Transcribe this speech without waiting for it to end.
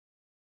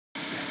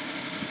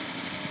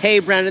Hey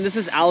Brandon, this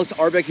is Alex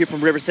Arbeck here from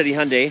River City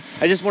Hyundai.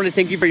 I just wanted to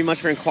thank you very much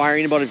for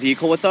inquiring about a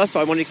vehicle with us. So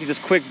I wanted to do this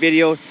quick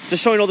video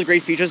just showing all the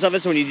great features of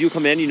it, so when you do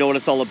come in, you know what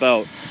it's all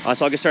about.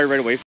 So I'll get started right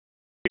away.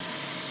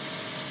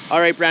 All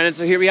right, Brandon,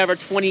 so here we have our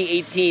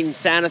 2018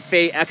 Santa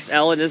Fe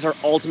XL, and this is our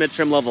ultimate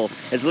trim level.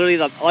 It's literally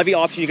the every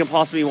option you can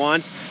possibly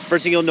want.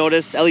 First thing you'll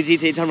notice, LED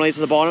daytime lights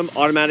at the bottom,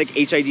 automatic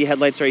HID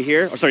headlights right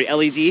here, or sorry,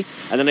 LED,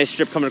 and the nice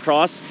strip coming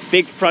across.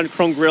 Big front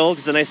chrome grille,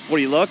 because the nice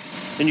sporty look.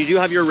 Then you do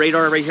have your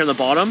radar right here on the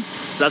bottom.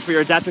 So that's for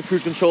your adaptive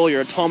cruise control,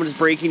 your autonomous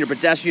braking, your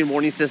pedestrian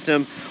warning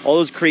system, all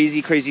those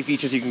crazy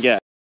features you can get.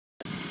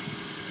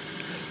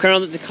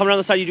 Coming around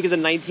the side, you do get the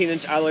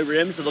 19-inch alloy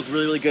rims that look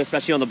really good,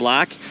 especially on the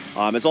black.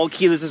 It's all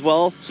keyless as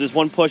well, so just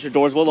one push, your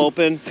doors will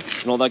open,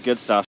 and all that good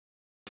stuff.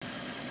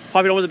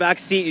 Popping over the back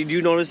seat, you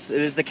do notice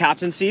it is the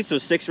captain's seat, so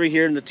 6 right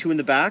here and the 2 in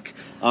the back.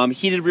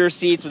 Heated rear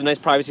seats with a nice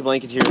privacy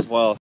blanket here as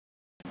well.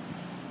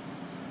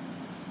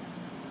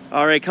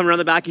 All right, coming around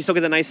the back, you still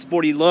get the nice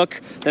sporty look.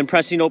 Then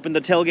pressing open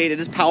the tailgate, it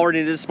is powered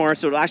and it is smart,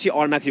 so it actually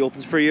automatically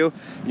opens for you.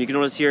 And you can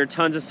notice here,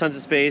 tons of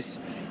space,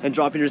 and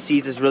dropping your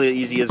seats is really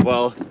easy as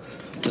well,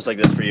 just like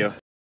this for you.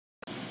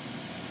 All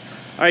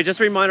right, just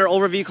a reminder,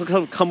 all our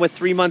vehicles come with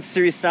 3 months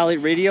Sirius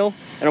satellite radio,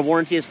 and a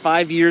warranty is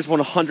 5 years,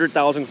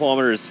 100,000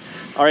 kilometers.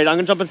 All right, I'm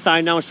gonna jump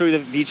inside now and show you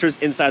the features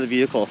inside the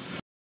vehicle.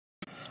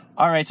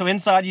 All right, so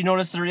inside you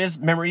notice there is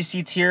memory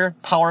seats here,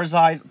 power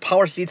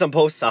seats on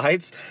both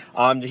sides.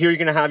 Here you're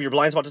gonna have your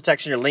blind spot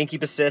detection, your lane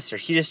keep assist, your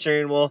heated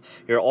steering wheel,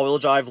 your all-wheel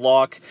drive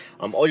lock,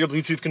 all your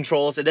Bluetooth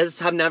controls. It does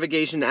have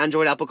navigation,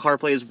 Android, Apple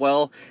CarPlay as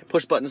well,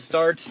 push button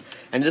start.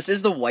 And this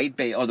is the white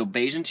or the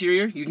beige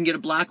interior. You can get a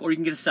black or you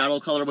can get a saddle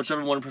color,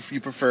 whichever one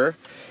you prefer.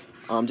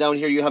 Down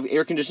here you have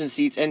air-conditioned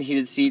seats and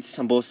heated seats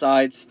on both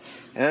sides.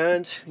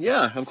 And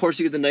yeah, of course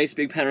you get the nice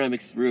big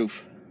panoramic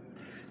roof.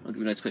 I'll give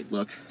you a nice quick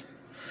look.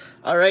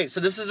 All right, so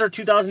this is our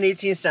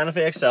 2018 Santa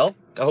Fe XL.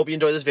 I hope you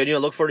enjoyed this video. I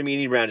look forward to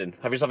meeting you, Brandon.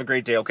 Have yourself a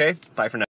great day, okay? Bye for now.